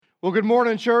Well, good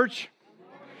morning, church.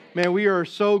 Man, we are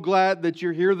so glad that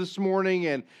you're here this morning.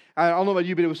 And I don't know about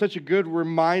you, but it was such a good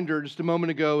reminder just a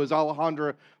moment ago as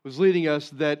Alejandra was leading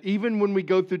us that even when we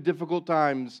go through difficult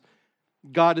times,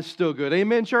 God is still good.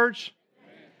 Amen, church?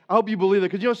 Amen. I hope you believe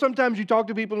it. Because, sometimes you talk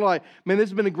to people and like, man,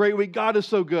 this has been a great week. God is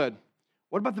so good.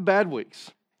 What about the bad weeks?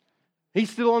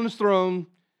 He's still on his throne.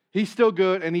 He's still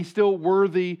good, and he's still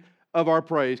worthy of our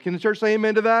praise. Can the church say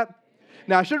amen to that?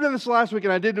 Now, I should have done this last week,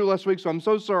 and I didn't do it last week, so I'm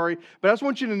so sorry. But I just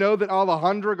want you to know that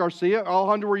Alejandra Garcia,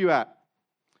 Alejandra, where you at?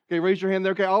 Okay, raise your hand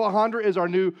there. Okay, Alejandra is our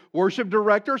new worship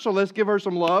director, so let's give her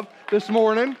some love this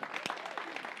morning.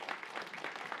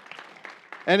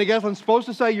 And I guess I'm supposed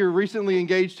to say you're recently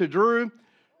engaged to Drew.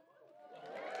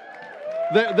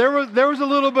 There was a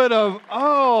little bit of,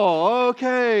 oh,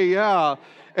 okay, yeah.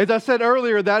 As I said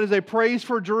earlier, that is a praise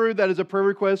for Drew. That is a prayer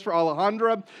request for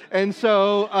Alejandra. And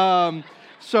so...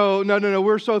 No.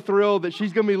 We're so thrilled that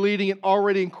she's going to be leading an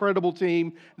already incredible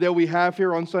team that we have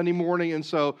here on Sunday morning. And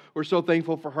so we're so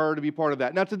thankful for her to be part of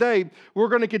that. Now today, we're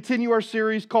going to continue our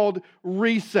series called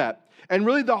Reset. And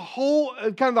really the whole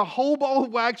ball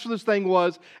of wax for this thing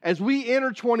was, as we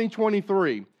enter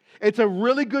 2023, it's a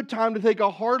really good time to take a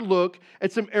hard look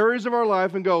at some areas of our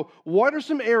life and go, what are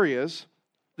some areas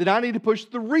that I need to push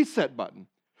the reset button?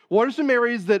 What are some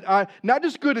areas that not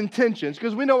just good intentions,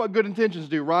 because we know what good intentions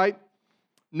do, right?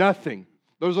 Nothing.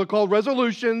 Those are called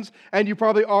resolutions, and you've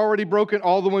probably already broken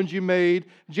all the ones you made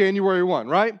January 1,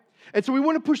 right? And so we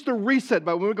want to push the reset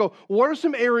button. We go, what are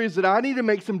some areas that I need to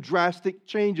make some drastic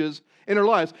changes in our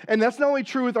lives? And that's not only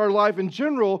true with our life in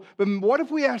general, but what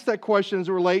if we ask that question as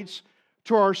it relates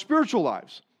to our spiritual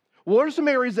lives? What are some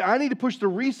areas that I need to push the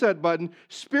reset button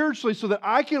spiritually so that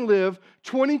I can live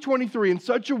 2023 in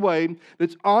such a way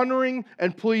that's honoring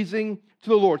and pleasing to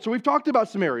the Lord? So we've talked about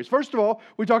some areas. First of all,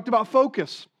 we talked about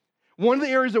focus. One of the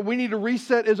areas that we need to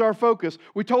reset is our focus.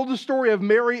 We told the story of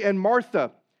Mary and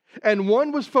Martha, and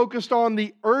one was focused on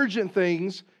the urgent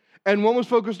things, and one was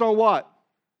focused on what?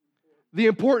 The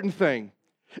important thing.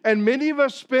 And many of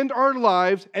us spend our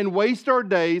lives and waste our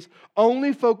days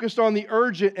only focused on the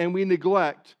urgent, and we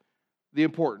neglect the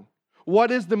important.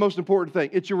 What is the most important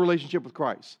thing? It's your relationship with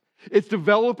Christ. It's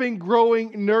developing,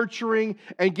 growing, nurturing,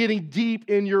 and getting deep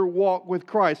in your walk with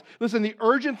Christ. Listen, the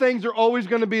urgent things are always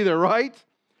going to be there, right?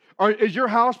 Is your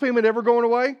house payment ever going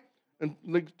away?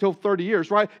 Until 30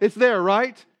 years, right? It's there,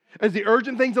 right? Is the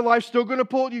urgent things in life still going to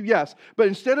pull at you? Yes. But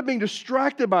instead of being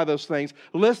distracted by those things,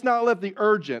 let's not let the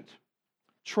urgent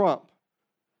trump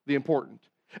the important.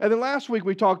 And then last week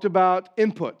we talked about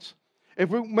inputs.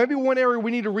 Maybe one area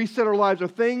we need to reset our lives are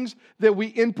things that we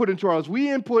input into our lives. We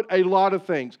input a lot of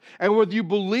things. And whether you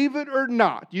believe it or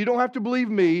not, you don't have to believe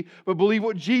me, but believe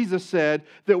what Jesus said,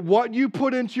 that what you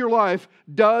put into your life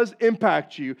does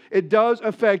impact you. It does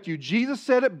affect you. Jesus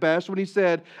said it best when he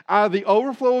said, out of the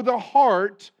overflow of the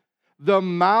heart, the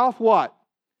mouth what?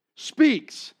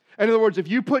 Speaks. In other words, if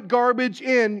you put garbage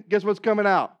in, guess what's coming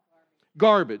out?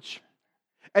 Garbage.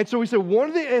 And so we said one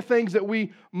of the things that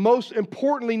we most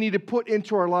importantly need to put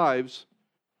into our lives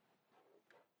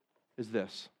is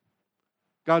this: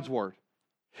 God's Word.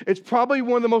 It's probably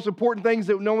one of the most important things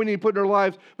that we need to put in our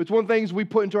lives, but it's one of the things we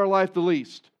put into our life the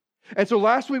least. And so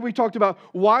last week we talked about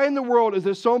why in the world is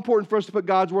it so important for us to put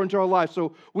God's Word into our life.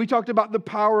 So we talked about the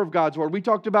power of God's Word. We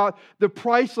talked about the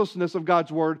pricelessness of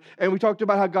God's Word, and we talked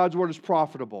about how God's Word is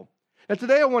profitable. Now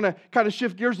today I want to kind of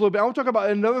shift gears a little bit. I want to talk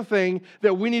about another thing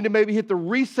that we need to maybe hit the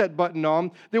reset button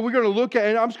on that we're going to look at.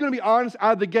 And I'm just going to be honest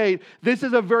out of the gate. This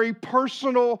is a very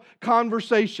personal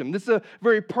conversation. This is a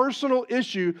very personal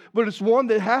issue, but it's one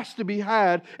that has to be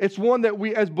had. It's one that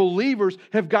we as believers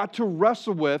have got to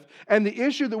wrestle with. And the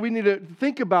issue that we need to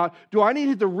think about, do I need to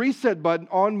hit the reset button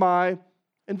on my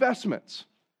investments?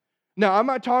 Now, I'm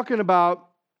not talking about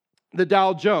the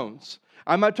Dow Jones.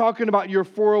 I'm not talking about your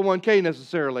 401k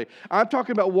necessarily. I'm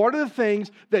talking about what are the things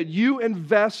that you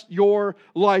invest your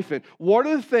life in? What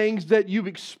are the things that you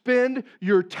expend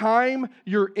your time,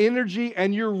 your energy,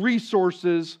 and your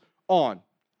resources on?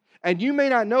 And you may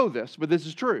not know this, but this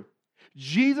is true.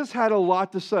 Jesus had a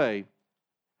lot to say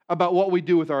about what we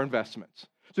do with our investments.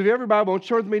 So if you have your Bible,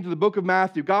 turn with me to the book of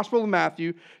Matthew, Gospel of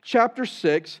Matthew, chapter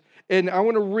 6. And I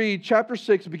want to read chapter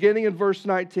 6, beginning in verse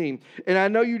 19. And I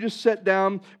know you just sat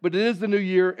down, but it is the new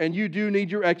year, and you do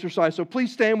need your exercise. So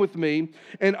please stand with me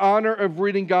in honor of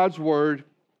reading God's Word.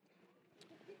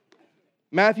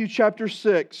 Matthew chapter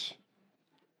 6.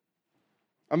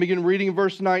 I'm beginning reading in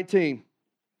verse 19.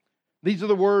 These are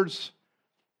the words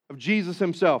of Jesus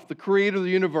himself, the creator of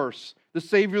the universe, the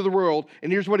Savior of the world. And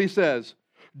here's what he says: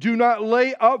 do not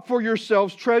lay up for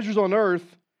yourselves treasures on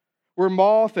earth, where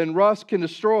moth and rust can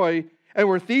destroy, and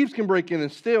where thieves can break in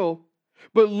and steal.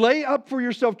 But lay up for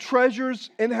yourself treasures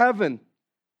in heaven,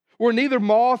 where neither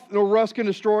moth nor rust can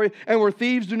destroy, and where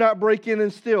thieves do not break in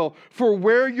and steal. For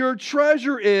where your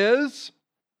treasure is,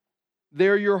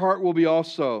 there your heart will be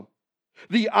also.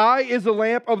 The eye is the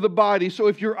lamp of the body, so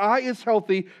if your eye is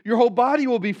healthy, your whole body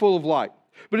will be full of light.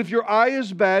 But if your eye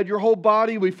is bad, your whole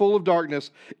body will be full of darkness.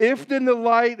 If then the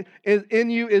light in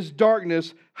you is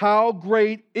darkness, how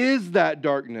great is that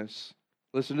darkness?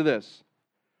 Listen to this.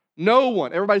 No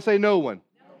one, everybody say no one.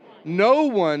 No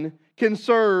one can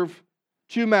serve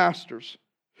two masters.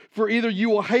 For either you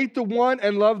will hate the one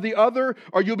and love the other,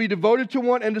 or you'll be devoted to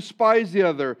one and despise the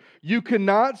other. You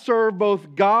cannot serve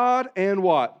both God and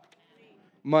what?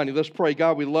 Money. Let's pray.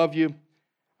 God, we love you.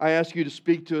 I ask you to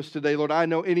speak to us today, Lord. I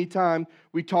know anytime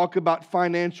we talk about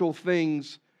financial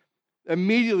things,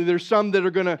 immediately there's some that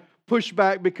are going to push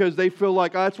back because they feel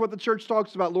like, oh, that's what the church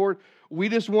talks about, Lord. We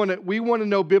want to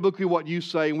know biblically what you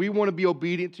say, and we want to be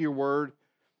obedient to your word.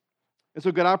 And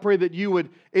so, God, I pray that you would,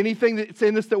 anything that's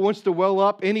in us that wants to well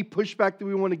up, any pushback that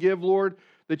we want to give, Lord,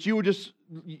 that you would just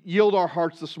yield our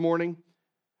hearts this morning.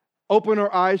 Open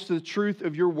our eyes to the truth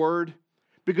of your word,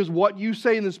 because what you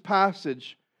say in this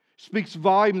passage speaks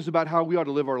volumes about how we ought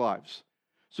to live our lives.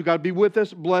 So, God, be with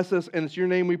us, bless us, and it's your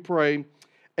name we pray.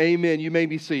 Amen. You may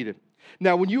be seated.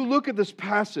 Now, when you look at this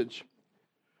passage,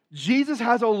 Jesus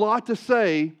has a lot to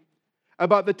say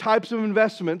about the types of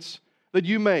investments that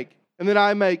you make, and that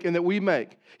I make, and that we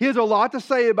make. He has a lot to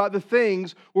say about the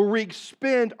things where we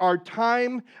expend our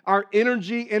time, our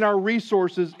energy, and our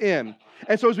resources in.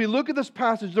 And so as we look at this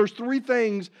passage, there's three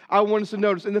things I want us to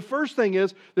notice. And the first thing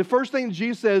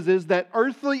Jesus says is that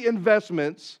earthly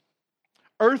investments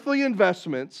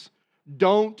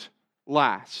don't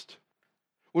last.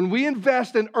 When we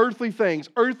invest in earthly things,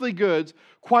 earthly goods,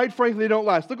 quite frankly, they don't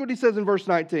last. Look what he says in verse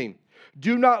 19.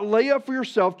 Do not lay up for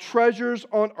yourself treasures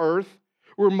on earth,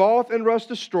 where moth and rust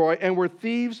destroy, and where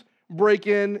thieves break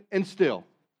in and steal.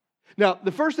 Now,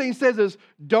 the first thing he says is,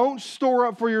 don't store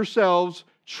up for yourselves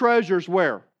treasures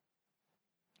where?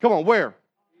 Come on, where?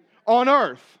 On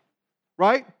earth,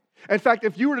 right? In fact,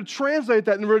 if you were to translate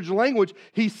that in the original language,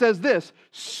 he says this,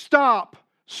 stop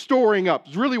storing up.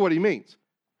 Is really what he means.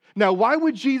 Now, why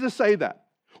would Jesus say that?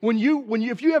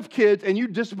 If you have kids and you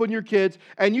discipline your kids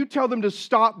and you tell them to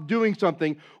stop doing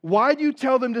something, why do you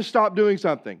tell them to stop doing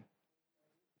something?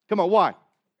 Come on, why?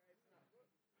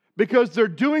 Because they're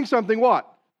doing something what?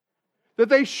 That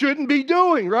they shouldn't be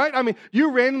doing, right? I mean,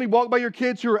 you randomly walk by your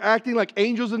kids who are acting like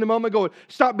angels in the moment going,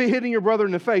 stop hitting your brother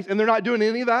in the face, and they're not doing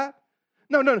any of that?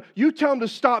 No. You tell them to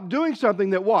stop doing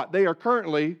something that what? They are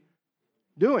currently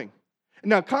doing.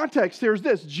 Now, context here is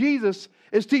this. Jesus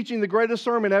is teaching the greatest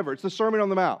sermon ever. It's the Sermon on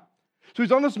the Mount. So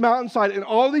he's on this mountainside, and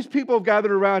all these people have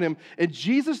gathered around him, and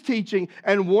Jesus teaching,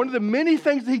 and one of the many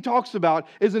things that he talks about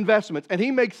is investments. And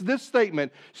he makes this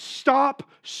statement, stop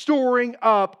storing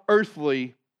up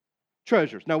earthly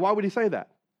treasures. Now, why would he say that?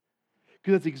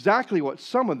 Because that's exactly what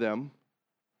some of them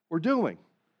were doing.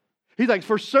 He's like,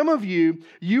 for some of you,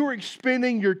 you are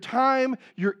expending your time,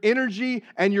 your energy,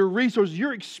 and your resources.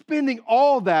 You're expending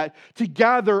all that to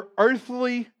gather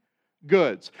earthly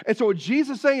goods. And so what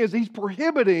Jesus is saying is he's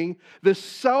prohibiting the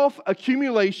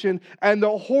self-accumulation and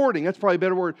the hoarding, that's probably a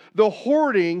better word, the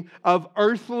hoarding of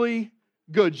earthly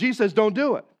goods. Jesus says don't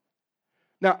do it.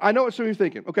 Now, I know what some of you are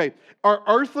thinking. Okay, are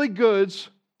earthly goods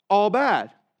all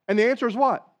bad? And the answer is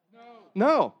what?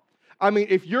 No. I mean,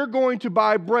 if you're going to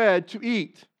buy bread to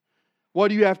eat, what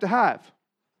do you have to have?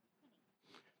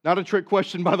 Not a trick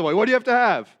question, by the way. What do you have to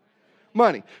have?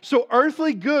 Money. So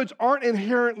earthly goods aren't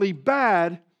inherently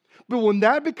bad, but when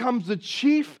that becomes the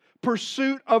chief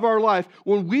pursuit of our life,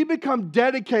 when we become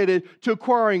dedicated to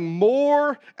acquiring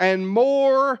more and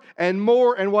more and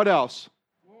more, and what else?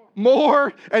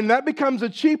 More, and that becomes a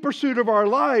chief pursuit of our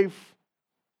life,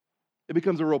 it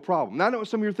becomes a real problem. Now, I know what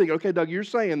some of you are thinking, okay, Doug, you're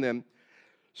saying then,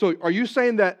 so are you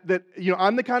saying that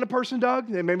I'm the kind of person, Doug,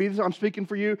 and maybe I'm speaking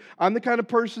for you, I'm the kind of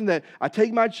person that I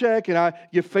take my check and I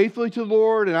give faithfully to the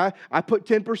Lord and I put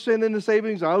 10% in the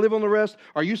savings and I live on the rest.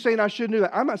 Are you saying I shouldn't do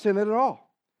that? I'm not saying that at all.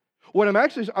 What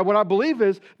I believe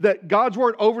is that God's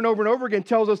word over and over and over again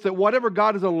tells us that whatever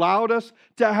God has allowed us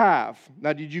to have,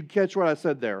 now did you catch what I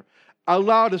said there?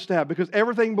 Allowed us to have, because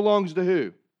everything belongs to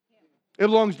who? It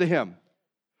belongs to Him.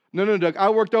 No, Doug, I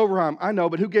worked overtime. I know,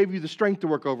 but who gave you the strength to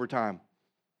work overtime?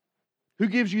 Who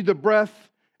gives you the breath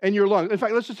in your lungs? In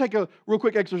fact, let's just take a real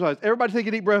quick exercise. Everybody take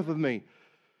a deep breath with me.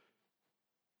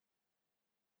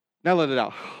 Now let it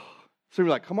out. So you're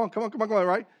like, come on,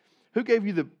 right? Who gave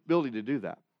you the ability to do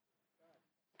that?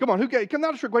 Come on,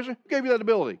 not a trick question. Who gave you that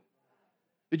ability?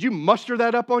 Did you muster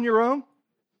that up on your own?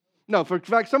 No, for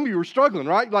fact, some of you are struggling,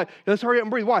 right? Like, let's hurry up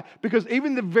and breathe. Why? Because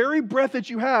even the very breath that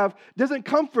you have doesn't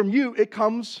come from you. It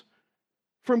comes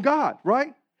from God,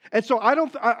 right? And so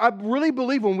I really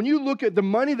believe when you look at the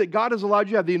money that God has allowed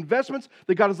you to have, the investments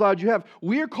that God has allowed you to have,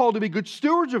 we are called to be good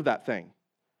stewards of that thing.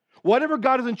 Whatever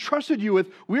God has entrusted you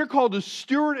with, we are called to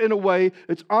steward in a way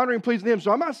that's honoring and pleasing Him.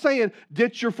 So I'm not saying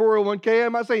ditch your 401k.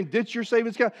 I'm not saying ditch your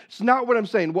savings account. It's not what I'm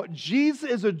saying. What Jesus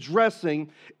is addressing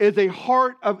is a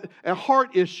heart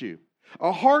issue.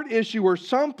 A heart issue where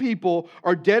some people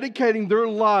are dedicating their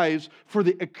lives for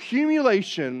the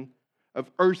accumulation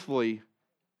of earthly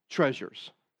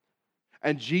treasures.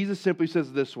 And Jesus simply says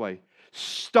it this way: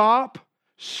 stop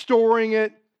storing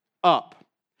it up.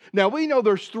 Now, we know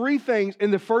there's three things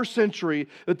in the first century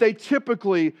that they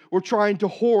typically were trying to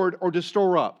hoard or to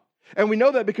store up. And we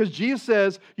know that because Jesus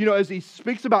says, as He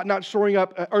speaks about not storing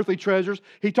up earthly treasures,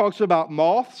 He talks about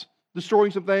moths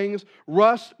destroying some things,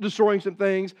 rust destroying some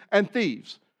things, and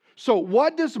thieves. So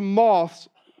what does moths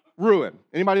ruin?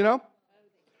 Anybody know?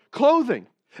 Clothing.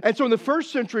 And so in the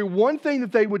first century, one thing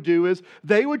that they would do is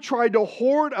they would try to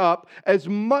hoard up as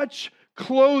much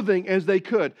clothing as they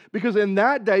could, because in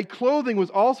that day, clothing was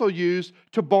also used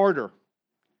to barter.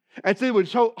 And so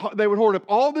they would hoard up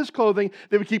all this clothing.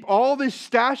 They would keep all these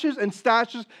stashes and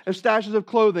stashes and stashes of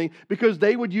clothing, because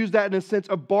they would use that in a sense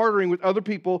of bartering with other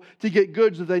people to get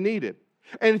goods that they needed.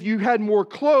 And if you had more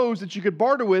clothes that you could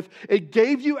barter with, it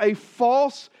gave you a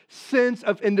false sense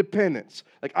of independence.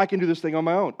 Like, I can do this thing on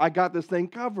my own. I got this thing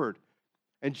covered.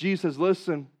 And Jesus says,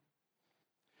 listen,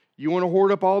 you want to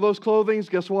hoard up all those clothings?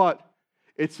 Guess what?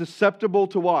 It's susceptible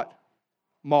to what?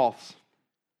 Moths.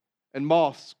 And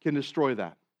moths can destroy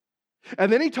that.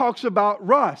 And then He talks about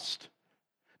rust.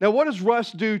 Now, what does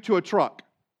rust do to a truck?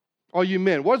 All you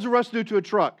men, what does rust do to a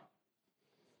truck?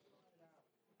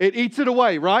 It eats it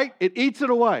away, right? It eats it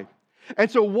away. And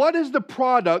so what is the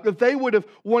product that they would have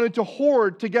wanted to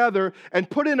hoard together and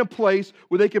put in a place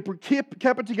where they could keep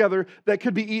it together that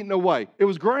could be eaten away? It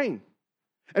was grain.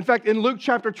 In fact, in Luke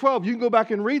chapter 12, you can go back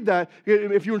and read that.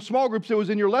 If you're in small groups, it was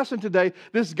in your lesson today.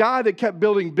 This guy that kept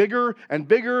building bigger and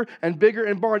bigger and bigger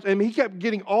in barns. And he kept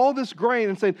getting all this grain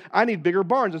and saying, I need bigger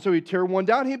barns. And so he'd tear one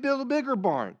down, he'd build a bigger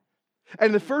barn. And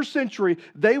in the first century,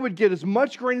 they would get as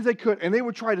much grain as they could, and they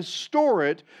would try to store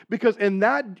it, because in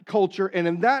that culture and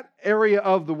in that area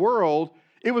of the world,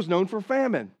 it was known for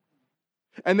famine.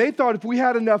 And they thought if we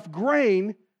had enough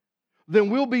grain, then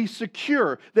we'll be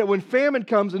secure, that when famine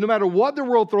comes, and no matter what the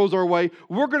world throws our way,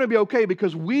 we're going to be okay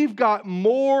because we've got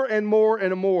more and more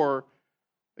and more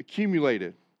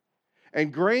accumulated.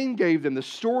 And grain gave them, the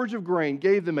storage of grain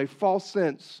gave them a false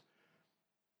sense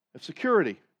of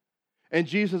security. And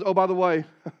Jesus says, oh, by the way,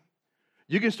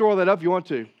 you can store all that up if you want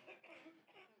to,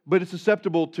 but it's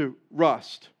susceptible to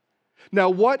rust. Now,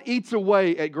 what eats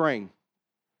away at grain?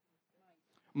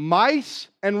 Mice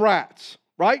and rats,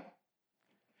 right?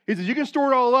 He says, you can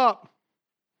store it all up,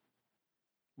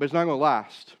 but it's not going to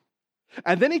last.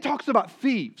 And then He talks about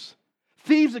thieves.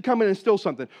 Thieves that come in and steal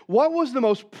something. What was the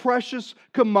most precious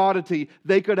commodity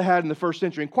they could have had in the first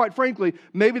century? And quite frankly,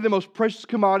 maybe the most precious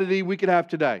commodity we could have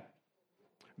today.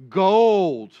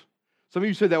 Gold. Some of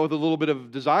you said that with a little bit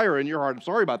of desire in your heart. I'm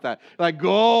sorry about that. Like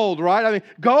gold, right? I mean,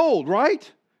 gold,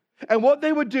 right? And what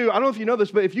they would do, I don't know if you know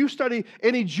this, but if you study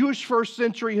any Jewish first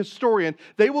century historian,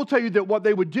 they will tell you that what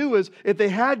they would do is, if they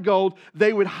had gold,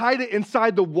 they would hide it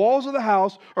inside the walls of the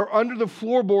house or under the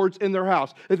floorboards in their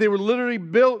house. If they were literally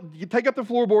take up the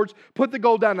floorboards, put the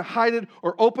gold down and hide it,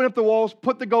 or open up the walls,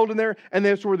 put the gold in there, and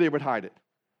that's where they would hide it.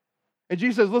 And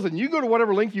Jesus says, listen, you go to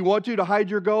whatever length you want to hide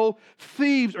your gold,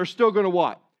 thieves are still going to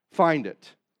what? Find it.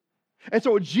 And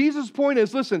so what Jesus' point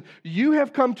is, listen, you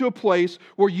have come to a place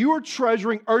where you are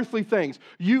treasuring earthly things.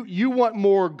 You want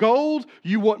more gold,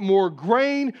 you want more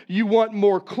grain, you want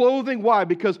more clothing. Why?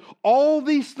 Because all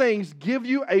these things give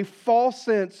you a false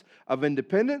sense of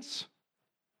independence,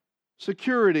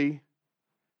 security,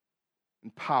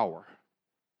 and power.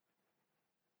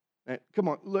 And come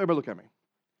on, everybody look at me.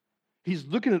 He's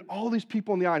looking at all these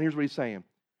people in the eye, and here's what He's saying.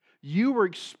 You are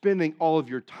expending all of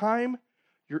your time,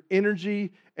 your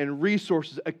energy, and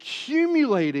resources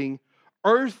accumulating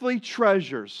earthly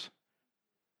treasures,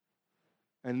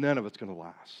 and none of it's going to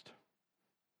last.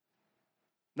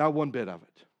 Not one bit of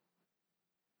it.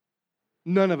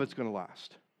 None of it's going to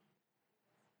last.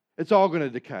 It's all going to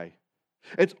decay.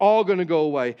 It's all going to go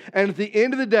away. And at the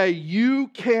end of the day, you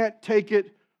can't take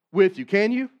it with you.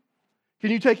 Can you?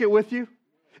 Can you take it with you?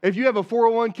 If you have a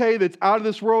 401k that's out of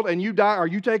this world and you die, are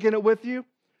you taking it with you?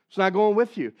 It's not going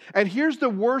with you. And here's the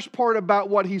worst part about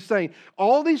what He's saying.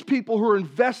 All these people who are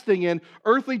investing in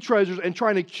earthly treasures and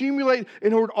trying to accumulate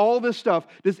and hoard all this stuff,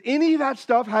 does any of that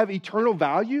stuff have eternal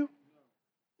value?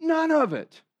 None of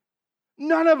it.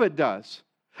 None of it does.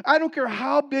 I don't care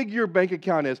how big your bank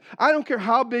account is. I don't care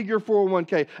how big your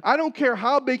 401k. I don't care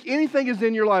how big anything is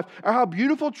in your life or how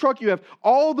beautiful truck you have.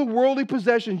 All the worldly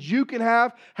possessions you can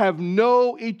have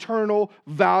no eternal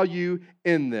value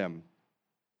in them.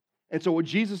 And so what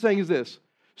Jesus is saying is this: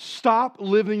 stop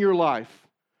living your life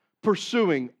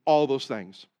pursuing all those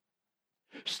things.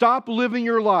 Stop living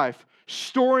your life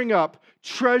storing up,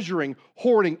 treasuring,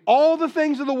 hoarding all the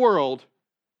things of the world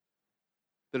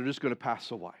that are just going to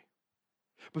pass away.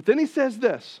 But then he says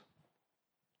this.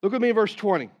 Look at me in verse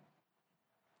 20.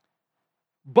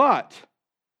 But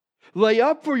lay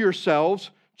up for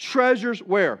yourselves treasures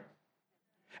where?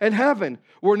 In heaven,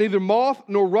 where neither moth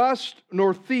nor rust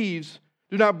nor thieves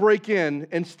do not break in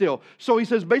and steal. So he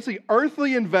says basically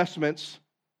earthly investments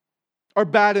are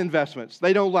bad investments.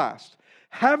 They don't last.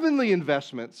 Heavenly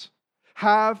investments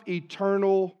have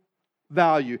eternal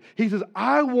value. He says,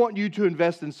 I want you to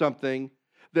invest in something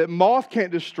that moth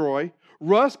can't destroy,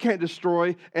 rust can't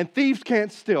destroy, and thieves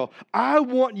can't steal. I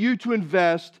want you to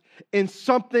invest in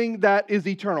something that is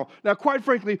eternal. Now, quite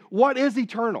frankly, what is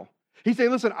eternal? He's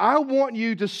saying, listen, I want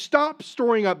you to stop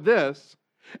storing up this,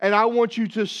 and I want you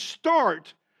to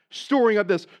start storing up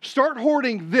this. Start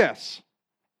hoarding this.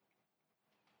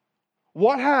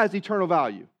 What has eternal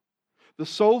value? The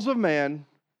souls of man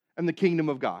and the kingdom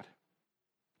of God.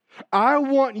 I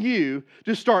want you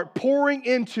to start pouring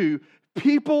into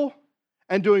people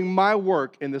and doing my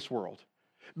work in this world.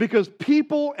 Because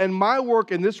people and my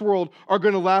work in this world are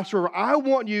going to last forever. I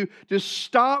want you to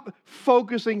stop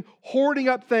focusing, hoarding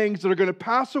up things that are going to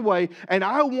pass away, and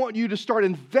I want you to start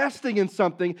investing in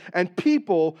something and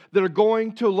people that are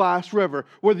going to last forever.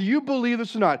 Whether you believe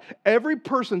this or not, every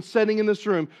person sitting in this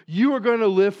room, you are going to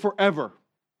live forever.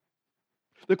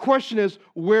 The question is,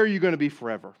 where are you going to be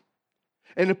forever?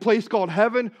 In a place called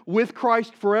heaven with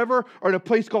Christ forever, or in a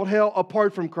place called hell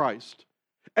apart from Christ?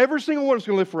 Every single one is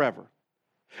going to live forever.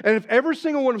 And if every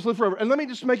single one of us live forever, and let me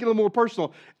just make it a little more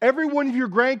personal, every one of your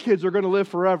grandkids are going to live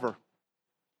forever.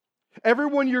 Every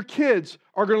one of your kids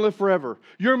are going to live forever.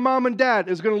 Your mom and dad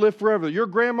is going to live forever. Your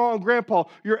grandma and grandpa,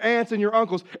 your aunts and your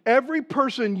uncles, every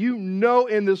person you know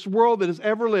in this world that has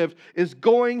ever lived is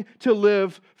going to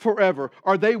live forever.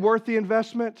 Are they worth the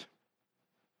investment?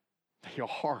 They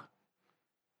are.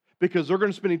 Because they're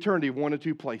going to spend eternity one of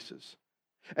two places.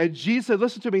 And Jesus said,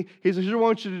 listen to me. He said, here's what I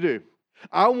want you to do.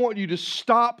 I want you to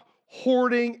stop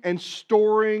hoarding and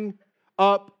storing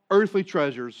up earthly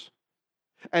treasures.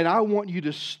 And I want you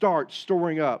to start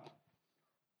storing up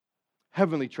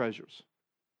heavenly treasures.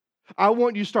 I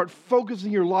want you to start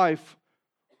focusing your life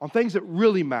on things that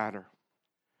really matter.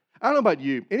 I don't know about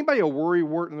you. Anybody a worry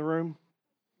wart in the room?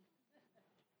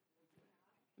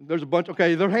 There's a bunch.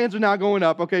 Okay, their hands are now going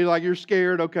up. Okay, like you're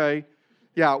scared. Okay.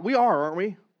 Yeah, we are, aren't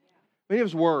we? Many of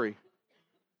us worry.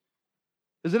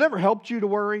 Has it ever helped you to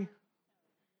worry?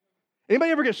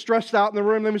 Anybody ever get stressed out in the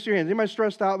room? Let me see your hands. Anybody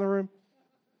stressed out in the room?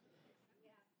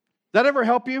 Does that ever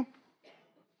help you? Does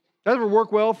that ever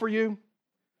work well for you?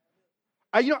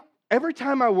 Every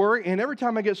time I worry and every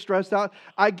time I get stressed out,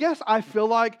 I guess I feel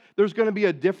like there's going to be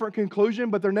a different conclusion,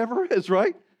 but there never is,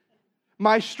 right?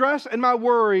 My stress and my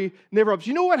worry never helps.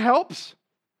 You know what helps?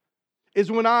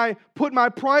 Is when I put my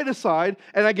pride aside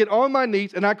and I get on my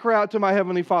knees and I cry out to my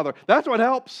Heavenly Father. That's what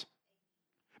helps.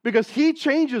 Because He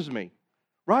changes me,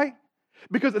 right?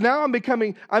 Because now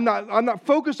I'm not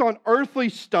focused on earthly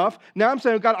stuff. Now I'm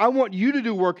saying, God, I want you to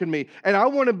do work in me. And I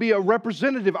want to be a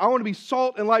representative. I want to be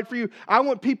salt and light for you. I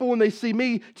want people, when they see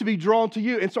me, to be drawn to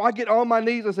you. And so I get on my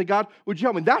knees and say, God, would you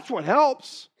help me? That's what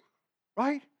helps,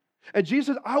 right? And Jesus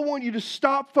says, I want you to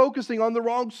stop focusing on the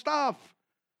wrong stuff.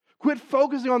 Quit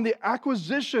focusing on the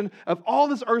acquisition of all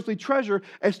this earthly treasure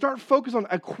and start focusing on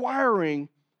acquiring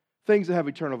things that have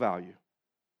eternal value.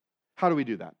 How do we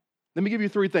do that? Let me give you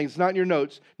 3 things. It's not in your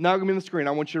notes. Not going to be on the screen.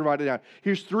 I want you to write it down.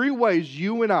 Here's 3 ways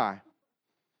you and I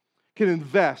can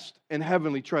invest in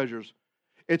heavenly treasures.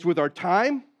 It's with our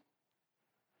time,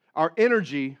 our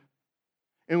energy,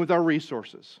 and with our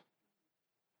resources.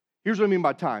 Here's what I mean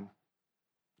by time.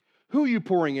 Who are you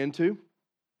pouring into?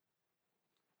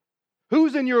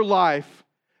 Who's in your life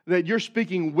that you're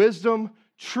speaking wisdom,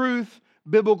 truth,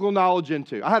 biblical knowledge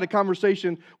into? I had a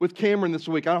conversation with Cameron this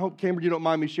week. I hope, Cameron, you don't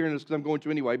mind me sharing this because I'm going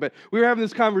to anyway. But we were having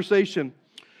this conversation,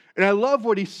 and I love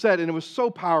what he said, and it was so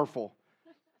powerful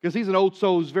because he's an old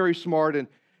soul who's very smart. And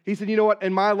he said, you know what?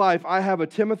 In my life, I have a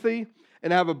Timothy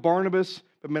and I have a Barnabas,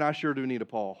 but man, I sure do need a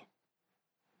Paul.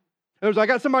 In other words, I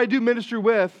got somebody to do ministry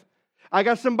with. I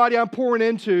got somebody I'm pouring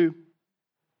into,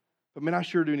 but man, I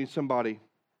sure do need somebody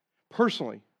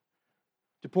personally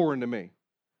to pour into me.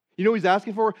 You know what he's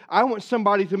asking for? I want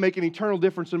somebody to make an eternal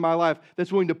difference in my life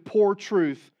that's willing to pour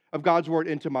truth of God's word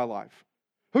into my life.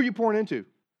 Who are you pouring into?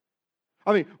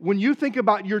 I mean, when you think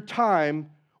about your time,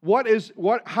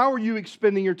 how are you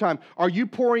expending your time? Are you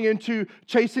pouring into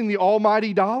chasing the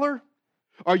almighty dollar?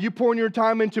 Are you pouring your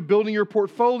time into building your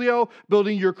portfolio,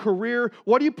 building your career?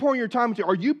 What are you pouring your time into?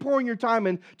 Are you pouring your time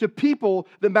into people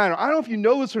that matter? I don't know if you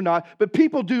know this or not, but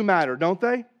people do matter, don't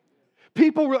they?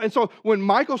 And so when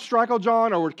Michael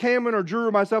Stracklejohn or Cameron or Drew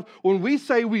or myself, when we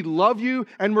say we love you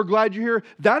and we're glad you're here,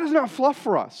 that is not fluff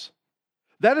for us.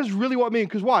 That is really what it means.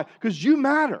 Because why? Because you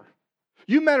matter.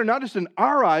 You matter not just in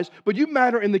our eyes, but you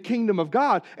matter in the kingdom of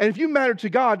God. And if you matter to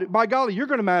God, by golly, you're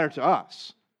going to matter to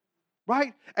us.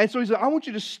 Right? And so he said, I want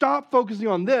you to stop focusing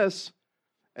on this,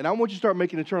 and I want you to start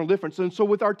making an eternal difference. And so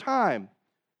with our time,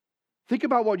 think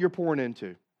about what you're pouring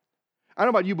into. I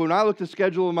don't know about you, but when I look at the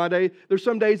schedule of my day, there's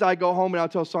some days I go home and I'll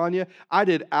tell Sonia, I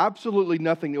did absolutely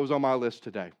nothing that was on my list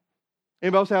today.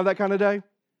 Anybody else have that kind of day?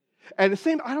 And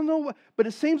I don't know, but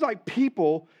it seems like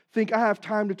people think I have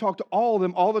time to talk to all of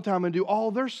them all the time and do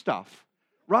all their stuff,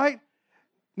 right?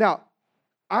 Now,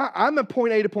 I'm a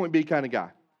point A to point B kind of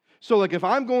guy. So like if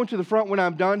I'm going to the front when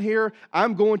I'm done here,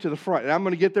 I'm going to the front. And I'm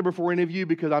going to get there before any of you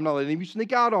because I'm not letting any of you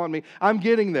sneak out on me. I'm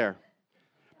getting there.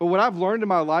 But what I've learned in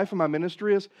my life and my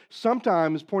ministry is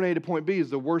sometimes point A to point B is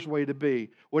the worst way to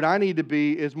be. What I need to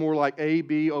be is more like A,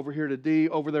 B, over here to D,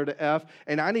 over there to F.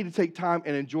 And I need to take time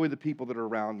and enjoy the people that are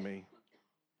around me.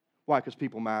 Why? Because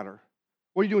people matter.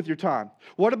 What are you doing with your time?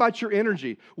 What about your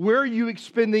energy? Where are you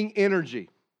expending energy?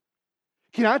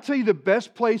 Can I tell you the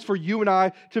best place for you and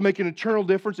I to make an eternal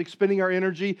difference, expending our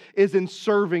energy, is in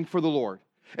serving for the Lord.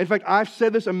 In fact, I've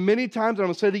said this many times, and I'm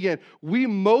going to say it again. We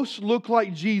most look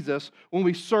like Jesus when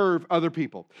we serve other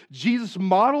people. Jesus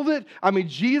modeled it. I mean,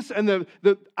 Jesus, and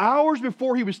the hours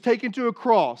before he was taken to a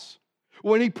cross,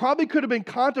 when he probably could have been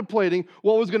contemplating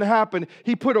what was going to happen,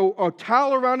 he put a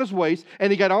towel around his waist,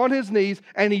 and he got on his knees,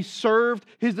 and he served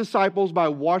his disciples by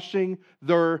washing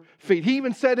their feet. He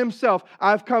even said himself,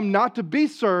 I've come not to be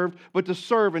served, but to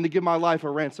serve and to give my life a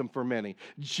ransom for many.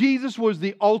 Jesus was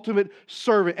the ultimate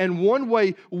servant, and one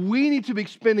way we need to be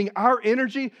expending our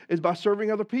energy is by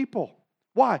serving other people.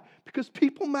 Why? Because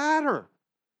people matter.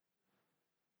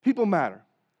 People matter.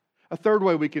 A third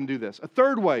way we can do this. A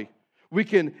third way we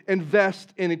can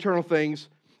invest in eternal things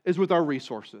is with our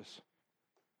resources.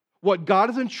 What God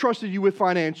has entrusted you with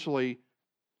financially,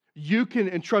 you can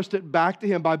entrust it back to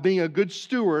Him by being a good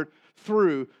steward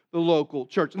through the local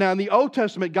church. Now, in the Old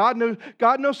Testament, God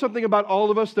knows something about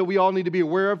all of us that we all need to be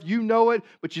aware of. You know it,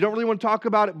 but you don't really want to talk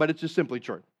about it, but it's just simply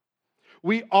true.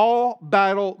 We all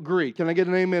battle greed. Can I get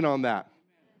an amen on that?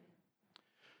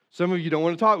 Some of you don't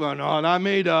want to talk about it. No, not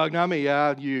me, Doug, not me.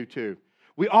 Yeah, you too.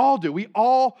 We all do.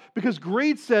 Because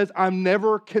greed says, I'm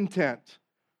never content.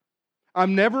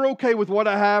 I'm never okay with what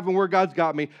I have and where God's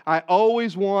got me. I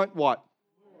always want what?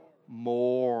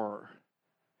 More.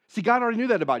 See, God already knew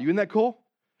that about you. Isn't that cool?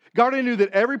 God already knew that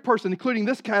every person, including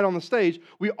this cat on the stage,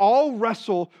 we all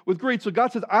wrestle with greed. So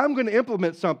God says, I'm going to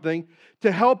implement something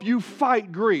to help you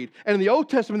fight greed. And in the Old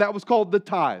Testament, that was called the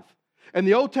tithe. In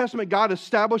the Old Testament, God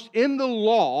established in the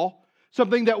law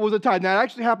something that was a tithe. Now, it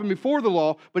actually happened before the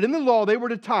law, but in the law, they were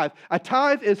to tithe. A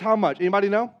tithe is how much? Anybody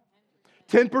know?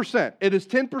 10%. It is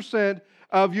 10%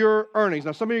 of your earnings.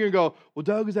 Now, some of you are going to go, well,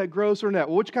 Doug, is that gross or net?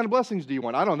 Well, which kind of blessings do you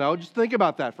want? I don't know. Just think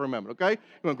about that for a moment, okay? You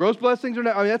want gross blessings or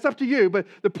net? I mean, that's up to you. But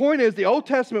the point is, the Old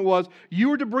Testament was you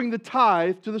were to bring the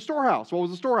tithe to the storehouse. What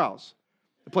was the storehouse?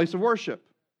 The place of worship.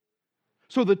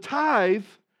 So the tithe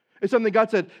is something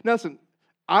God said, now listen,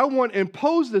 I want to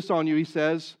impose this on you, He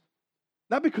says,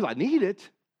 not because I need it,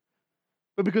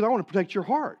 but because I want to protect your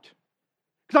heart.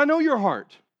 Because I know your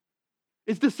heart.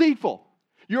 It's deceitful.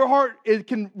 Your heart, it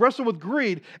can wrestle with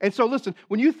greed. And so listen,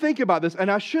 when you think about this, and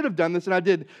I should have done this and I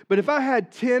did, but if I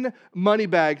had 10 money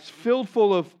bags filled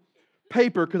full of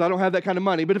paper, because I don't have that kind of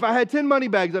money, but if I had 10 money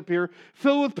bags up here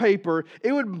filled with paper,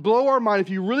 it would blow our mind if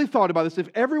you really thought about this. If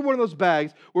every one of those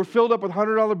bags were filled up with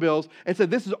 $100 bills and said,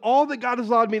 this is all that God has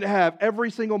allowed me to have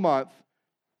every single month,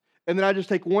 and then I just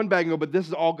take one bag and go, but this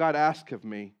is all God asks of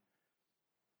me.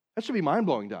 That should be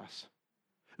mind-blowing to us.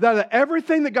 That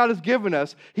everything that God has given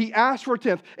us, He asked for a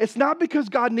tenth. It's not because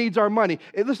God needs our money.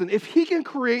 And listen, if He can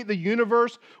create the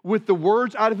universe with the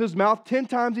words out of His mouth, 10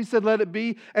 times He said, let it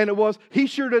be, and it was, He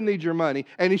sure doesn't need your money,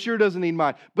 and He sure doesn't need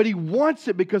mine. But He wants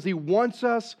it because He wants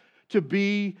us to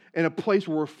be in a place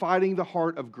where we're fighting the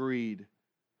heart of greed.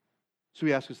 So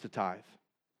He asks us to tithe.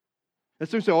 And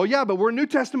so you say, oh yeah, but we're New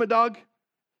Testament, Doug.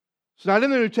 It's not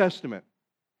in the New Testament.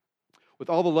 With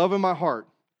all the love in my heart,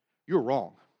 you're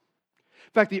wrong.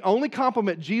 In fact, the only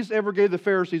compliment Jesus ever gave the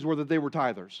Pharisees were that they were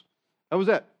tithers. That was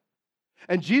it.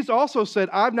 And Jesus also said,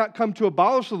 I've not come to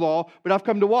abolish the law, but I've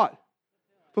come to what?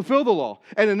 Fulfill the law.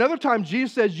 And another time,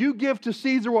 Jesus says, you give to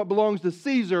Caesar what belongs to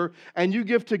Caesar, and you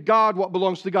give to God what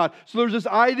belongs to God. So there's this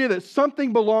idea that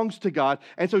something belongs to God.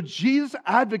 And so Jesus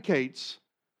advocates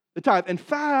the tithe. In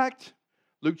fact,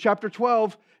 Luke chapter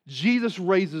 12, Jesus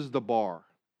raises the bar.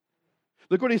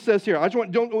 Look what he says here. It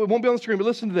won't be on the screen, but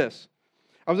listen to this.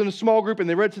 I was in a small group, and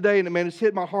they read today, and man, it's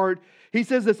hit my heart. He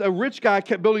says this, a rich guy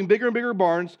kept building bigger and bigger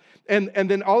barns, and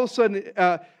then all of a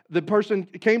sudden, the person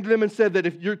came to them and said that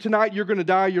if tonight you're going to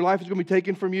die, your life is going to be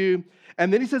taken from you.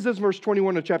 And then he says this in verse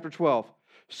 21 of chapter 12.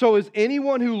 So is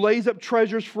anyone who lays up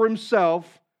treasures for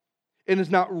himself and is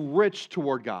not rich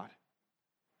toward God.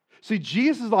 See,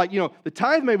 Jesus is like, the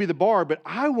tithe may be the bar, but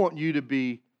I want you to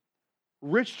be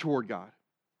rich toward God.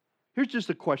 Here's just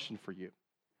a question for you.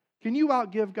 Can you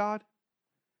outgive God?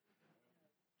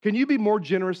 Can you be more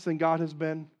generous than God has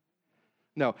been?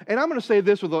 No. And I'm going to say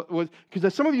this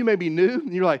because some of you may be new,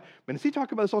 and you're like, man, is he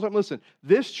talking about this all the time? Listen,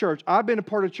 this church, I've been a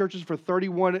part of churches for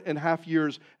 31 and a half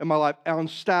years in my life on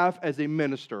staff as a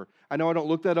minister. I know I don't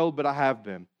look that old, but I have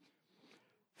been.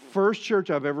 First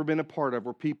church I've ever been a part of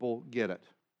where people get it.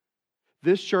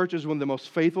 This church is one of the most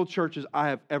faithful churches I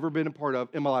have ever been a part of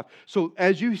in my life. So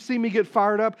as you see me get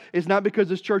fired up, it's not because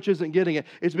this church isn't getting it.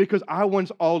 It's because I want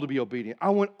us all to be obedient.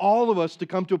 I want all of us to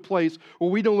come to a place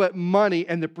where we don't let money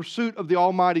and the pursuit of the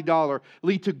almighty dollar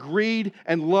lead to greed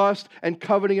and lust and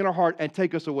coveting in our heart and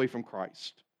take us away from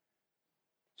Christ.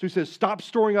 So he says, stop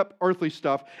storing up earthly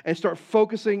stuff and start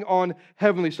focusing on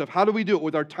heavenly stuff. How do we do it?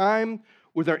 With our time,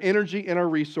 with our energy, and our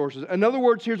resources. In other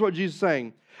words, here's what Jesus is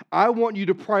saying. I want you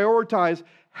to prioritize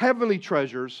heavenly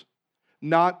treasures,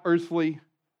 not earthly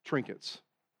trinkets.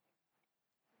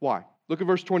 Why? Look at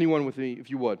verse 21 with me, if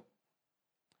you would.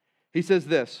 He says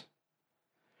this,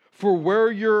 for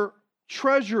where your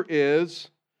treasure is,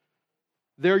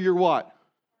 there your what?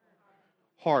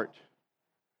 Heart.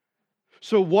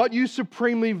 So what you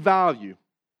supremely value,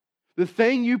 the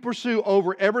thing you pursue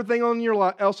over everything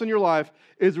else in your life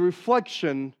is a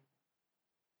reflection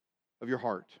of your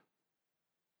heart.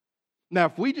 Now,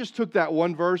 if we just took that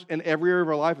one verse in every area of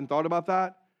our life and thought about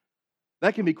that,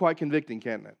 that can be quite convicting,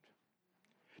 can't it?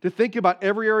 To think about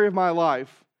every area of my life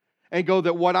and go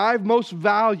that what I most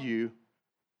value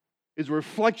is a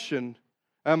reflection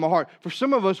of my heart. For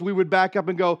some of us, we would back up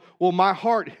and go, well, my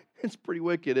heart, it's pretty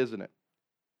wicked, isn't it?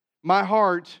 My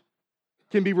heart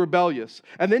can be rebellious.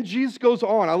 And then Jesus goes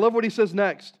on. I love what he says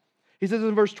next. He says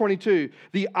in verse 22,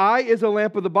 the eye is a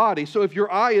lamp of the body. So if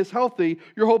your eye is healthy,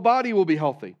 your whole body will be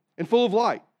healthy and full of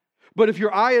light. But if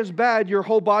your eye is bad, your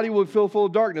whole body will feel full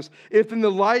of darkness. If then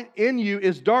the light in you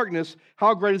is darkness,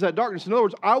 how great is that darkness? In other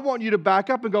words, I want you to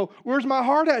back up and go, where's my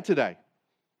heart at today?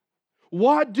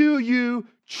 What do you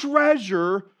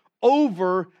treasure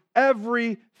over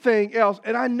everything else?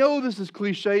 And I know this is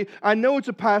cliche. I know it's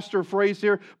a pastor phrase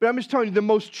here, but I'm just telling you, the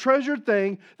most treasured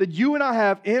thing that you and I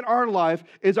have in our life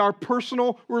is our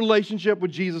personal relationship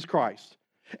with Jesus Christ.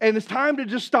 And it's time to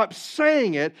just stop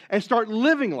saying it and start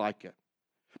living like it.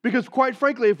 Because quite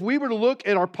frankly, if we were to look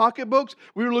at our pocketbooks,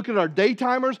 we were looking at our day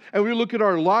timers, and we were looking at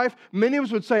our life, many of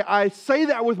us would say, I say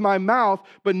that with my mouth,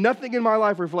 but nothing in my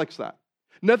life reflects that.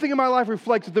 Nothing in my life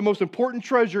reflects that the most important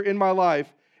treasure in my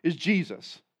life is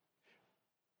Jesus.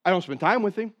 I don't spend time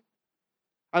with Him.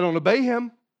 I don't obey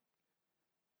Him.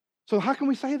 So how can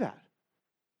we say that?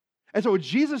 And so what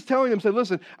Jesus is telling them, said,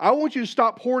 listen, I want you to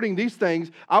stop hoarding these things.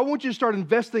 I want you to start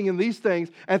investing in these things.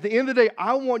 At the end of the day,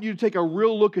 I want you to take a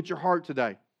real look at your heart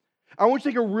today. I want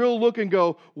you to take a real look and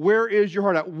go, where is your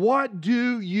heart at? What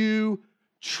do you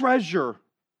treasure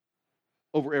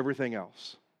over everything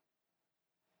else?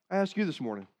 I ask you this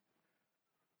morning,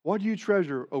 what do you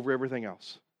treasure over everything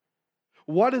else?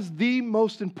 What is the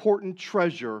most important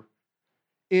treasure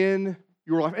in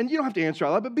your life? And you don't have to answer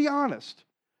out loud, but be honest.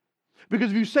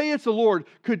 Because if you say it's the Lord,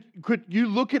 could you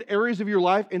look at areas of your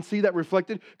life and see that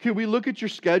reflected? Could we look at your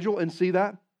schedule and see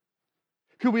that?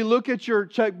 Could we look at your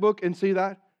checkbook and see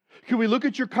that? Could we look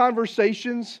at your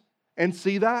conversations and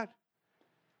see that?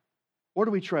 What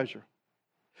do we treasure?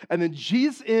 And then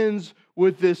Jesus ends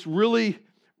with this really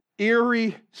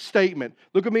eerie statement.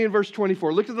 Look at me in verse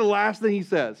 24. Look at the last thing he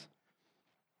says.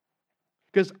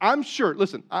 Because I'm sure,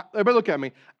 listen, everybody look at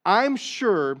me. I'm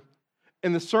sure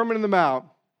in the Sermon on the Mount,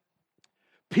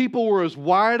 people were as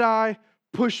wide-eyed,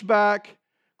 pushed back,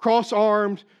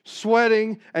 cross-armed,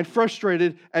 sweating, and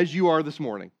frustrated as you are this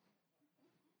morning.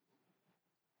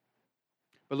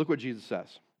 But look what Jesus says.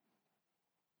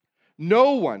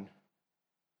 No one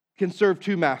can serve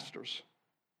two masters.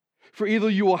 For either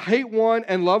you will hate one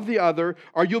and love the other,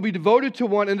 or you'll be devoted to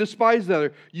one and despise the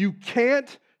other. You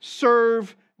can't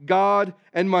serve God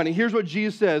and money. Here's what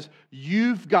Jesus says.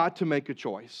 You've got to make a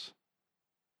choice.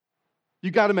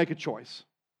 You've got to make a choice.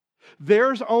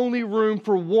 There's only room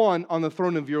for one on the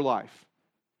throne of your life.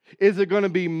 Is it going to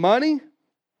be money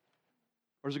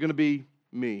or is it going to be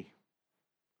me?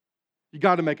 You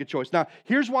got to make a choice. Now,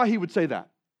 here's why he would say that.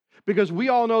 Because we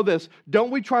all know this.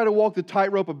 Don't we try to walk the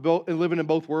tightrope of living in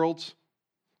both worlds?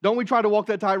 Don't we try to walk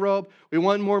that tightrope? We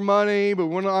want more money, but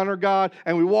we want to honor God.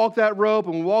 And we walk that rope,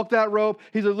 and we walk that rope.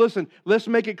 He said, listen, let's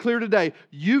make it clear today.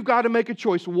 You've got to make a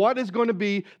choice. What is going to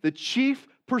be the chief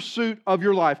pursuit of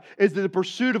your life? Is it the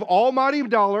pursuit of almighty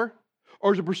dollar,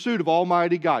 or is it the pursuit of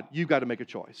almighty God? You've got to make a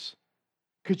choice.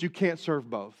 Because you can't serve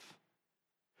both.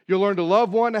 You'll learn to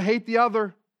love one and hate the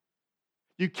other.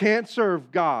 You can't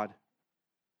serve God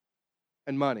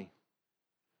and money.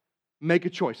 Make a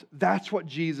choice. That's what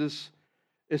Jesus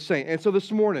is saying. And so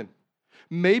this morning,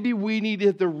 maybe we need to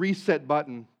hit the reset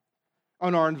button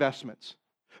on our investments.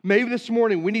 Maybe this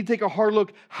morning we need to take a hard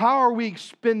look. How are we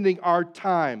expending our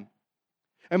time?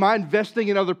 Am I investing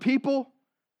in other people?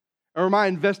 Or am I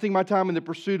investing my time in the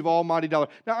pursuit of almighty dollar?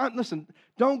 Now, listen,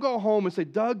 don't go home and say,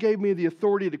 Doug gave me the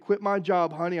authority to quit my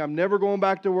job, honey. I'm never going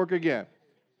back to work again.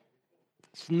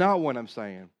 It's not what I'm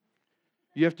saying.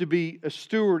 You have to be a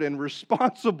steward and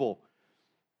responsible.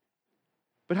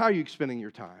 But how are you spending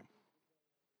your time?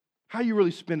 How are you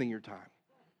really spending your time?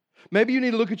 Maybe you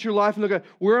need to look at your life and look at,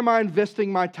 where am I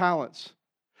investing my talents?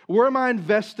 Where am I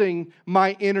investing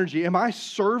my energy? Am I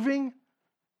serving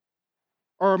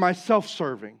or am I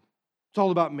self-serving? It's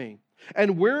all about me.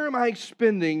 And where am I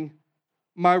expending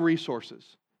my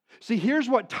resources? See, here's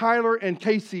what Tyler and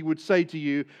Casey would say to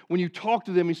you when you talk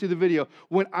to them, you see the video.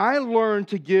 When I learn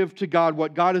to give to God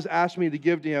what God has asked me to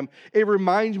give to Him, it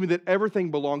reminds me that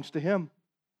everything belongs to Him.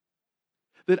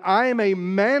 That I am a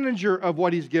manager of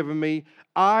what He's given me.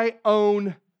 I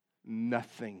own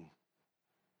nothing.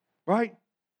 Right?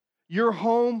 Your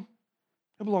home,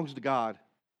 it belongs to God.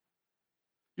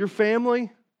 Your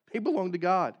family, they belong to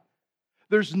God.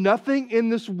 There's nothing in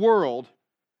this world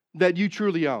that you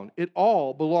truly own. It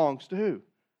all belongs to who?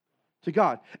 To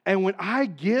God. And when I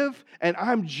give and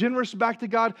I'm generous back to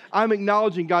God, I'm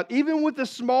acknowledging God. Even with a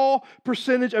small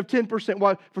percentage of 10%.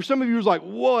 Well, for some of you, it's like,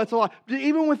 whoa, that's a lot.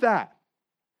 Even with that,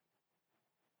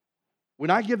 when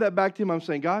I give that back to Him, I'm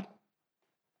saying, God,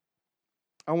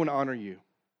 I want to honor You.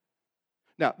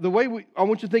 Now, the way I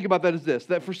want you to think about that is this,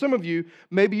 that for some of you,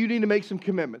 maybe you need to make some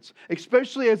commitments,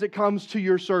 especially as it comes to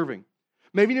your serving.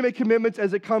 Maybe you need to make commitments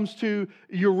as it comes to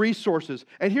your resources.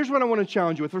 And here's what I want to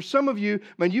challenge you with. For some of you,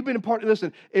 man, you've been a part of,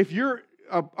 listen, if you're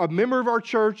a member of our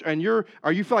church and you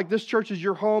feel like this church is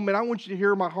your home, and I want you to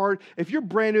hear my heart. If you're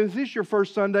brand new, if this is your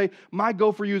first Sunday, my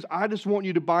goal for you is I just want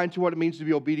you to buy into what it means to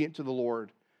be obedient to the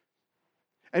Lord.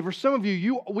 And for some of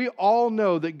you, we all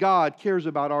know that God cares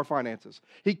about our finances.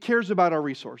 He cares about our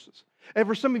resources. And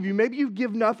for some of you, maybe you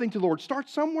give nothing to the Lord. Start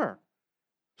somewhere.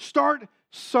 Start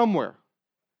somewhere.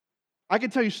 I can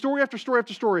tell you story after story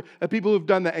after story of people who've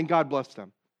done that and God blessed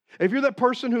them. If you're that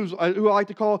person who I like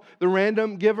to call the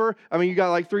random giver, I mean, you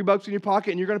got like $3 in your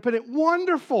pocket and you're going to put it,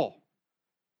 wonderful.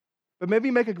 But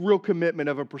maybe make a real commitment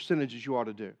of a percentage that you ought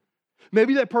to do.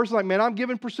 Maybe that person like, man, I'm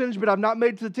giving percentage, but I've not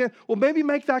made it to the 10. Well, maybe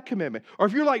make that commitment. Or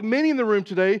if you're like many in the room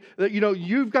today, that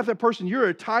you've got that person, you're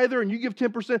a tither and you give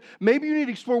 10%, maybe you need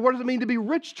to explore what does it mean to be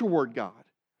rich toward God.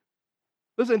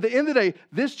 Listen, at the end of the day,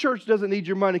 this church doesn't need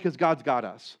your money because God's got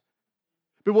us.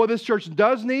 But what this church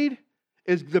does need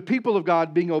is the people of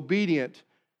God being obedient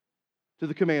to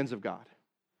the commands of God.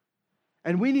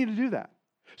 And we need to do that.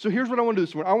 So here's what I want to do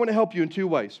this morning. I want to help you in two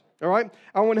ways. All right?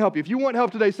 I want to help you. If you want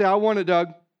help today, say, I want it,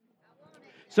 Doug.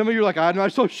 Some of you are like, I'm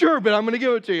not so sure, but I'm going to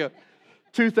give it to you.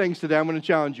 Two things today I'm going to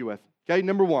challenge you with. Okay,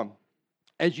 number one,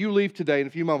 as you leave today in a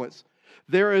few moments,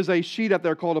 there is a sheet out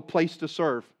there called A Place to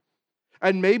Serve.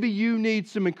 And maybe you need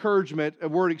some encouragement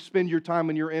of where to expend your time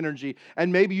and your energy.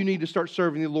 And maybe you need to start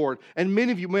serving the Lord. And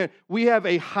many of you, man, we have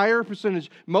a higher percentage.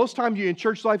 Most times in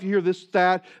church life, you hear this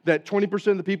stat that 20%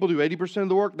 of the people do 80% of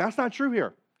the work. That's not true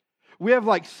here. We have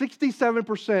like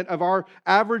 67% of our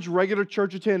average regular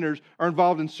church attenders are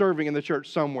involved in serving in the church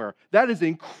somewhere. That is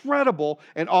incredible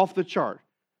and off the chart.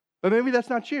 But maybe that's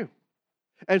not you.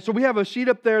 And so we have a sheet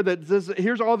up there that says,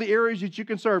 here's all the areas that you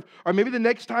can serve. Or maybe the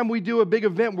next time we do a big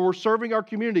event where we're serving our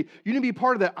community, you need to be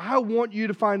part of that. I want you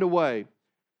to find a way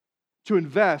to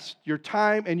invest your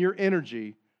time and your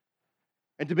energy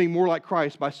and to be more like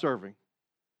Christ by serving.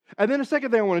 And then the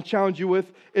second thing I want to challenge you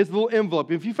with is the little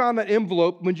envelope. If you found that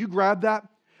envelope, when you grab that,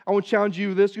 I want to challenge you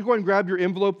with this. You go ahead and grab your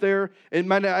envelope there. It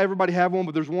might not everybody have one,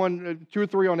 but there's one, 2 or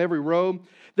 3 on every row.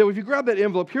 That if you grab that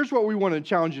envelope, here's what we want to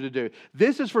challenge you to do.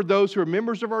 This is for those who are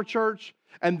members of our church.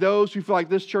 and those who feel like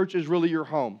this church is really your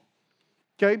home.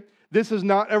 Okay? This is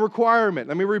not a requirement.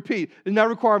 Let me repeat. It's not a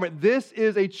requirement. This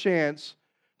is a chance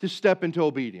to step into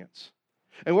obedience.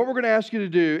 And what we're going to ask you to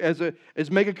do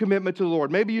is make a commitment to the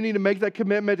Lord. Maybe you need to make that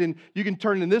commitment, and you can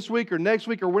turn in this week or next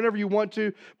week or whenever you want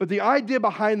to. But the idea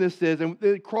behind this is,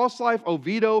 and Cross Life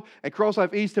Oviedo and Cross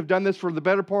Life East have done this for the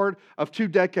better part of 2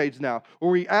 decades now,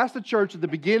 where we ask the church at the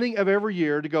beginning of every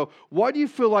year to go, what do you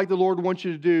feel like the Lord wants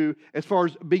you to do as far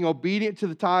as being obedient to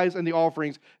the tithes and the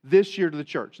offerings this year to the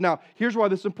church? Now, here's why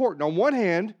this is important. On one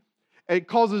hand, it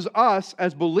causes us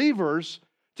as believers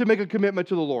to make a commitment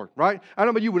to the Lord, right? I don't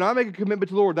know about you, when I make a commitment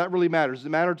to the Lord, that really matters. Does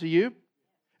it matter to you?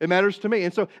 It matters to me.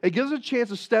 And so it gives us a chance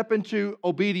to step into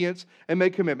obedience and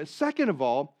make commitments. Second of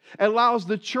all, it allows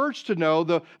the church to know,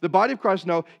 the body of Christ to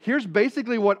know, here's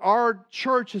basically what our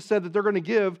church has said that they're going to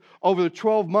give over the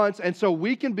 12 months. And so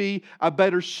we can be a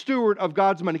better steward of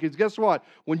God's money. Because guess what?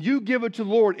 When you give it to the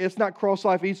Lord, it's not Cross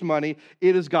Life East money,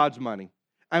 it is God's money.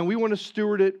 And we want to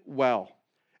steward it well.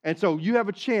 And so you have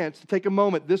a chance to take a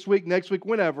moment this week, next week,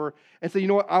 whenever, and say, you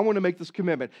know what, I want to make this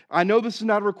commitment. I know this is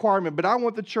not a requirement, but I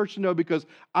want the church to know because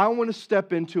I want to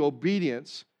step into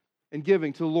obedience and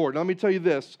giving to the Lord. Now, let me tell you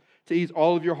this to ease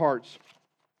all of your hearts.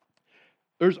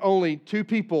 There's only 2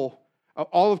 people,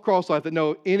 all of Cross Life, that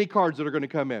know any cards that are going to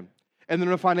come in. And they're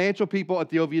the financial people at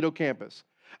the Oviedo campus.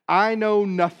 I know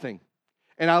nothing.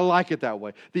 And I like it that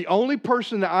way. The only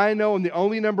person that I know and the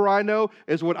only number I know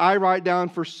is what I write down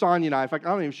for Sonia and I. In fact,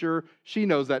 I'm not even sure she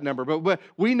knows that number. But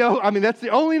we know, that's the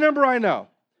only number I know.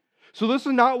 So this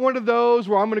is not one of those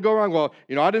where I'm going to go around, well,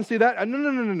 I didn't see that.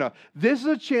 No. This is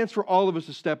a chance for all of us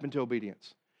to step into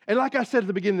obedience. And like I said at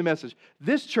the beginning of the message,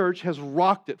 this church has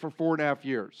rocked it for 4.5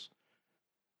 years.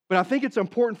 But I think it's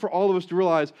important for all of us to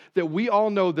realize that we all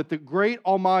know that the great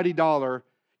almighty dollar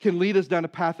can lead us down a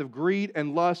path of greed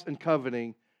and lust and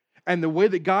coveting. And the way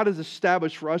that God has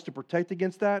established for us to protect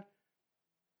against that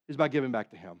is by giving back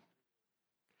to Him.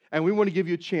 And we want to give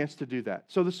you a chance to do that.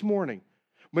 So this morning,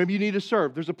 maybe you need to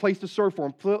serve. There's a place to serve for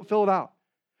Him. Fill it out.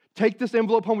 Take this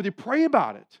envelope home with you. Pray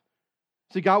about it.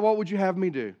 Say, God, what would you have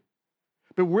me do?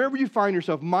 But wherever you find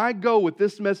yourself, my goal with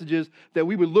this message is that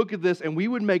we would look at this and we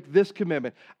would make this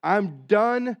commitment. I'm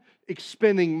done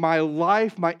expending my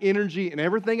life, my energy, and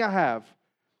everything I have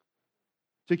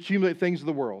to accumulate things of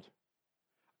the world.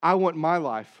 I want my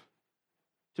life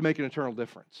to make an eternal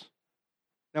difference.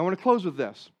 Now, I want to close with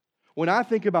this. When I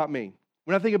think about me,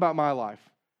 when I think about my life,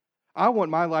 I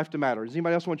want my life to matter. Does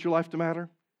anybody else want your life to matter?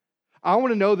 I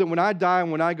want to know that when I die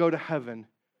and when I go to heaven,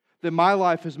 that my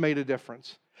life has made a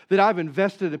difference. That I've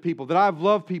invested in people, that I've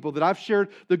loved people, that I've shared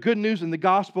the good news and the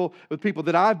gospel with people,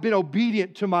 that I've been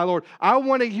obedient to my Lord. I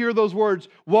want to hear those words,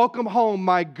 welcome home,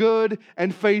 my good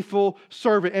and faithful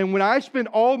servant. And when I spend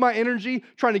all my energy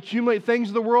trying to accumulate things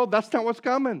in the world, that's not what's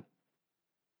coming.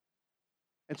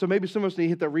 And so maybe some of us need to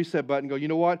hit that reset button and go, you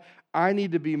know what? I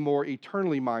need to be more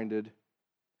eternally minded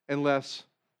and less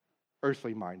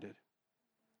earthly minded.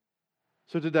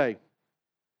 So today,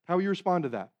 how will you respond to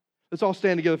that? Let's all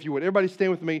stand together if you would. Everybody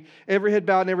stand with me. Every head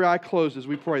bowed and every eye closed as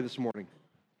we pray this morning.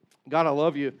 God, I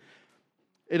love you.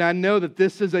 And I know that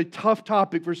this is a tough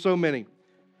topic for so many.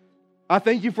 I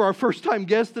thank you for our first-time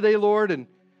guests today, Lord. And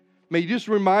may you just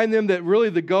remind them that really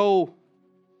the goal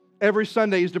every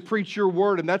Sunday is to preach your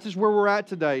word. And that's just where we're at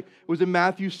today. It was in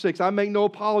Matthew 6. I make no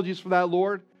apologies for that,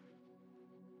 Lord.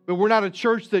 But we're not a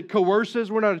church that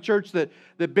coerces. We're not a church that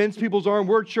bends people's arm.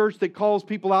 We're a church that calls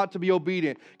people out to be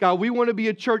obedient. God, we want to be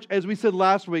a church, as we said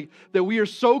last week, that we are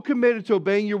so committed to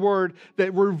obeying your word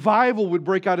that revival would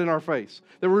break out in our face.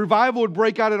 That revival would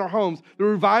break out in our homes. The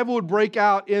revival would break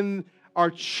out in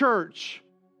our church.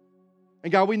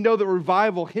 And God, we know that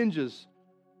revival hinges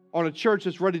on a church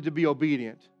that's ready to be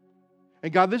obedient.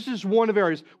 And God, this is one of the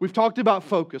areas. We've talked about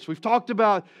focus. We've talked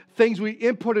about things we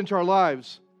input into our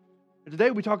lives. And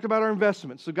today we talked about our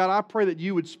investments. So God, I pray that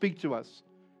you would speak to us.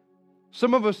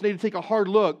 Some of us need to take a hard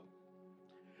look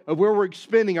of where we're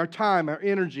expending our time, our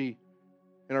energy,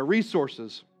 and our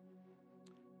resources.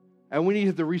 And we need to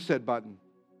hit the reset button.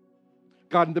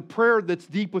 God, and the prayer that's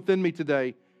deep within me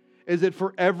today is that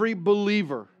for every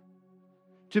believer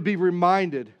to be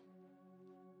reminded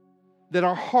that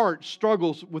our heart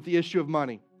struggles with the issue of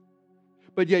money.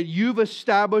 But yet you've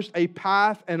established a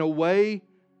path and a way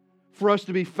for us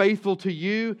to be faithful to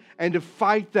you and to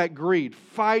fight that greed,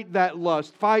 fight that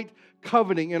lust, fight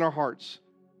coveting in our hearts.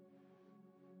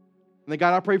 And then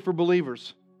God, I pray for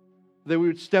believers that we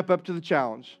would step up to the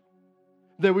challenge,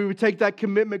 that we would take that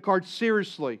commitment card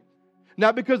seriously.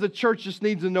 Not because the church just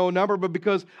needs to know a number, but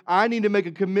because I need to make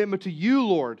a commitment to you,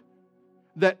 Lord.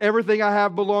 that everything I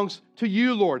have belongs to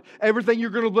you, Lord. Everything you're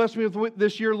going to bless me with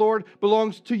this year, Lord,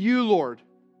 belongs to you, Lord.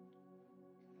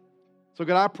 So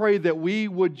God, I pray that we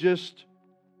would just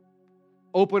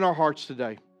open our hearts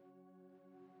today.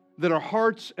 That our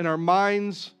hearts and our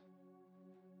minds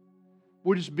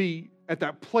would just be at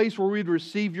that place where we'd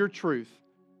receive your truth.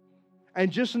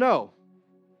 And just know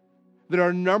that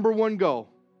our number one goal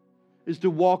is to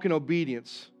walk in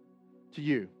obedience to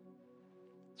you.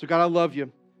 So God, I love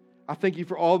you. I thank you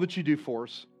for all that you do for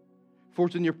us. For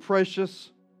it's in your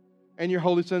precious and your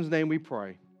holy Son's name we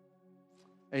pray.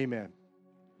 Amen.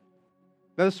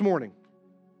 Now this morning,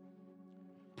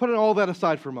 putting all that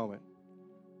aside for a moment,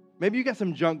 maybe you got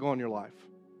some junk going in your life.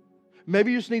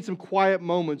 Maybe you just need some quiet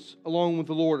moments along with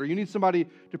the Lord, or you need somebody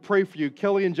to pray for you.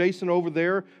 Kelly and Jason over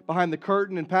there behind the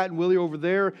curtain, and Pat and Willie over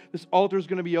there. This altar is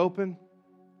going to be open.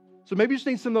 So maybe you just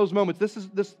need some of those moments. This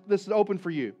is open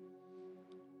for you.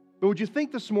 But would you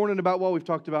think this morning about what we've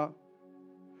talked about?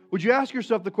 Would you ask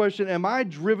yourself the question, am I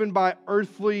driven by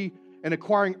earthly and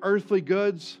acquiring earthly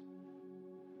goods?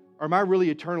 Or am I really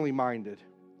eternally minded?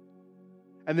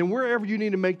 And then wherever you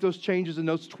need to make those changes and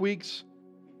those tweaks,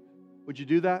 would you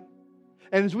do that?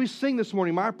 And as we sing this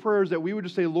morning, my prayer is that we would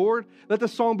just say, Lord, let the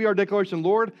song be our declaration.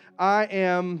 Lord, I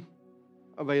am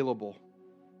available.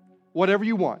 Whatever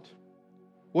you want,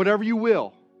 whatever you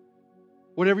will,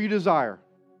 whatever you desire,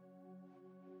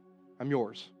 I'm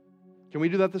yours. Can we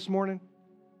do that this morning?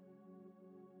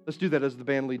 Let's do that as the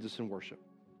band leads us in worship.